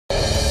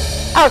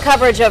Our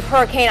coverage of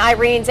Hurricane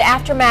Irene's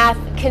aftermath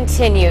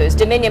continues.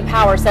 Dominion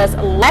Power says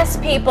less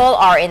people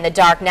are in the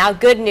dark now.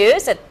 Good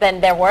news than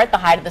there were at the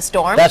height of the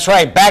storm. That's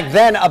right. Back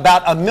then,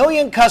 about 1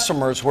 million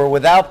customers were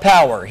without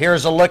power.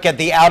 Here's a look at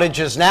the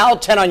outages now.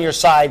 10 on your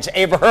sides.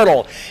 Ava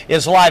Hurdle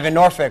is live in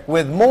Norfolk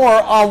with more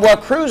on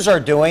what crews are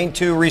doing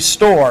to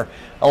restore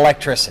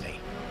electricity.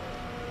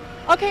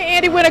 Okay,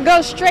 Andy, we're going to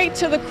go straight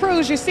to the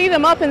crews. You see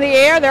them up in the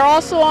air. They're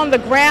also on the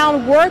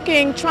ground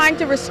working, trying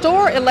to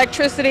restore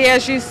electricity,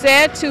 as you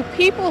said, to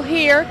people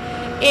here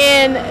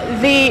in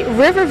the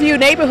Riverview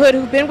neighborhood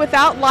who've been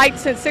without light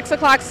since 6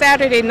 o'clock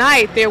Saturday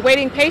night. They're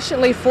waiting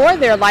patiently for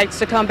their lights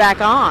to come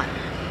back on.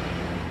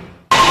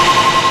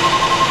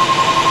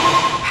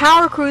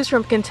 Power crews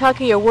from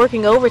Kentucky are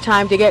working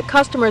overtime to get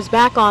customers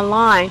back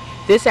online.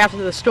 This after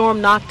the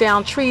storm knocked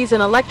down trees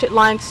and electric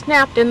lines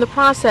snapped in the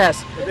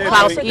process.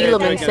 Klaus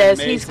Edelman says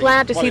he's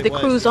glad to see the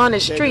crews on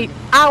his street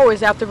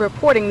hours after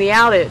reporting the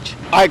outage.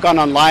 I gone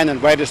online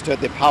and registered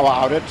the power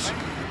outage,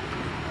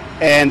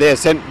 and they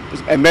sent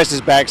a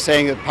message back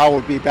saying that power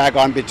will be back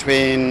on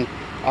between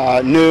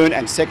noon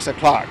and 6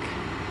 o'clock.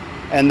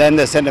 And then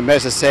they sent a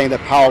message saying the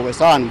power was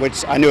on,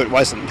 which I knew it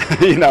wasn't,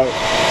 you know.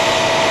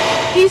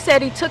 He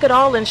said he took it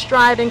all in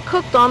stride and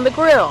cooked on the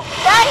grill.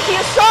 Thank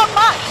you so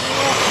much.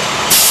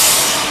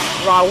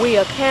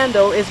 Rawia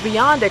Kando is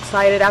beyond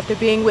excited after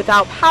being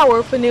without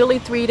power for nearly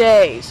 3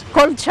 days.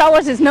 Cold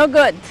showers is no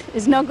good.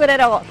 It's no good at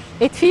all.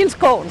 It feels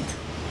cold.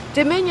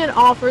 Dominion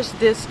offers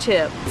this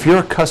tip. If you're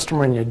a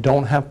customer and you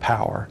don't have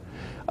power,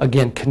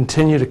 again,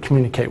 continue to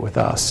communicate with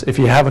us. If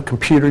you have a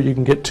computer you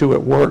can get to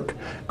at work,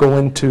 go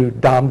into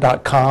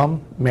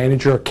dom.com,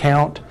 manage your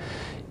account.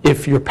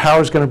 If your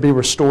power is going to be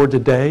restored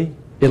today,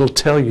 it'll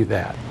tell you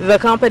that. The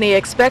company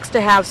expects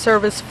to have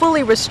service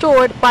fully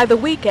restored by the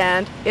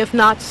weekend, if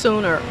not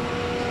sooner.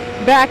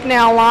 Back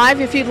now live.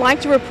 If you'd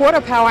like to report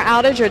a power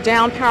outage or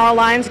down power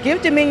lines,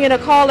 give Dominion a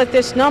call at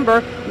this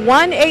number,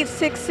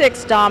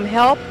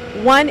 1-866-DOM-HELP,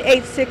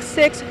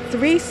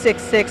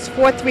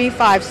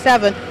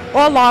 1-866-366-4357,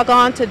 or log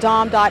on to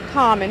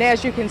dom.com. And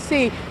as you can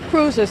see,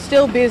 crews are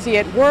still busy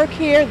at work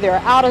here. There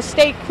are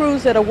out-of-state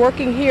crews that are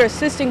working here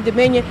assisting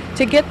Dominion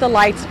to get the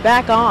lights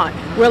back on.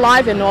 We're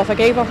live in Norfolk.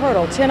 Ava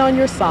Hurdle, 10 on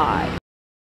your side.